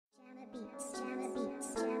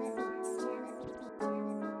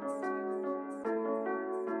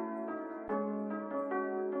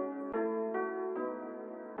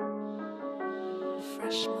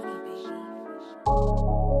Fresh money, baby.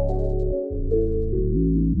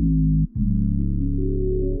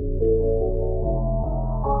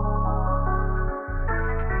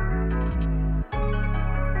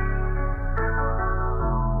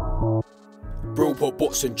 Bro put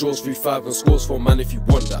bots and draws through 5 and scores for man if you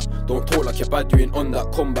want that. Don't talk like you're bad doing on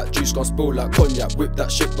that combat. Juice gon' spill like cognac. Whip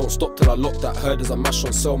that shit, don't stop till I lock that. Heard as a mash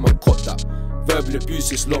on cell, man, caught that. Verbal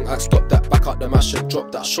abuse is long act, stop that. Back out the mash and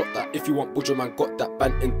drop that. Shot that. If you want Budger, man, got that.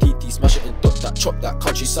 Band and TT, smash it and dot that. Chop that.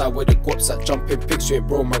 Countryside where the guaps at. Jumping pigs, you ain't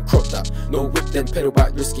bro, man, crop that. No whip, then pedal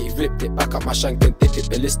back, risky. Ripped it. Back up my shank and dip it.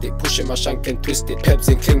 Ballistic. Pushing my shank and twist it. Pebs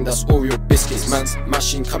and cling, that's Oreo biscuits. Man's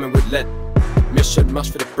mashing coming with lead. Mission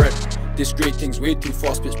mash for the bread. This great thing's way too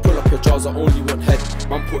fast, bitch. Pull up your jaws, I only want head.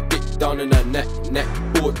 Man put dick down in her neck.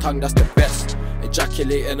 Broad tongue, that's the best.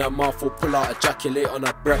 Ejaculate in her mouth or pull out, ejaculate on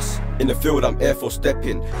her breast. In the field I'm air for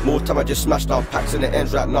stepping. More time I just smash down packs in the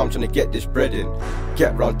ends. Right now I'm trying to get this bread in.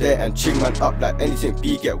 Get round there and ching man up like anything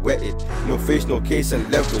B get wetted. No face, no case and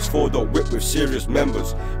levels. 4-door whip with serious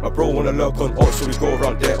members. My bro wanna lurk on ops, so we go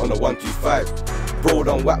around there on the 125. Bro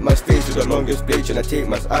done whack man's face with the longest blade and I take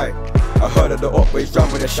man's eye. I heard of the op ways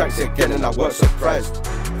round with the shanks again and I weren't surprised.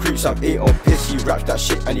 Creeps I've ate on piss, he raps that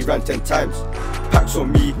shit and he ran 10 times. Packs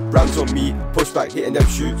on me, rams on me, push back hitting them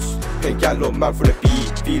shoots. Pay gal little man for the B,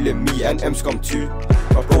 feeling me and M scum too.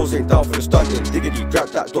 My bros ain't down for the stunting, diggity grab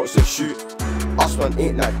that dots and shoot. Us man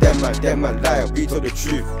ain't like them man lying, we told the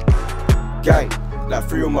truth. Gang, like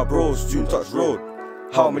 3 of my bros, June touch road.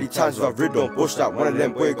 How many times have I rid on bush that one of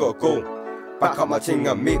them boy gotta go. Back up my ting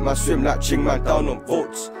and make man swim like ching man down on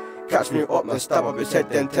boats. Catch me up man, stab up his head,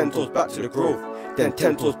 then 10 toes back to the grove. Then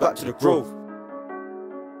 10 toes back to the grove.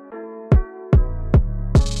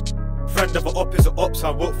 Friend of an op is an ops,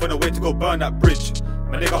 I walk from the way to go burn that bridge.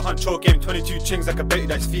 My nigga hunt choke game, 22 chings like a baby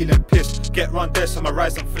that's feeling pissed. Get round there, so my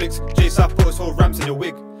rise and flicks. J South put his whole rams in your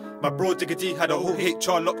wig. My bro Digga D had a whole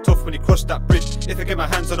HR locked off when he crossed that bridge. If I get my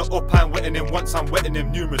hands on the op, I'm wetting him once, I'm wetting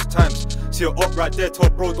him numerous times. See your op right there,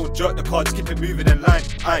 told bro don't jerk the cards, keep it moving in line.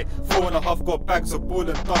 Aye, 4.5 got bags of ball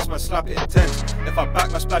and dust, man slap it in tens. If I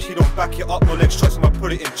back my splash, he don't back it up, no leg shots, I'ma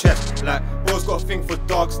put it in chest. Like, bro's got a thing for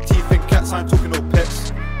dogs, teeth and cats, I ain't talking no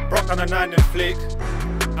pets. Brock on a 9 and flake,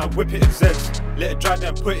 and whip it in Zeds. Let it dry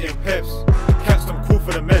then put it in peps. Cats them cool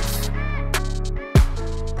for the meds.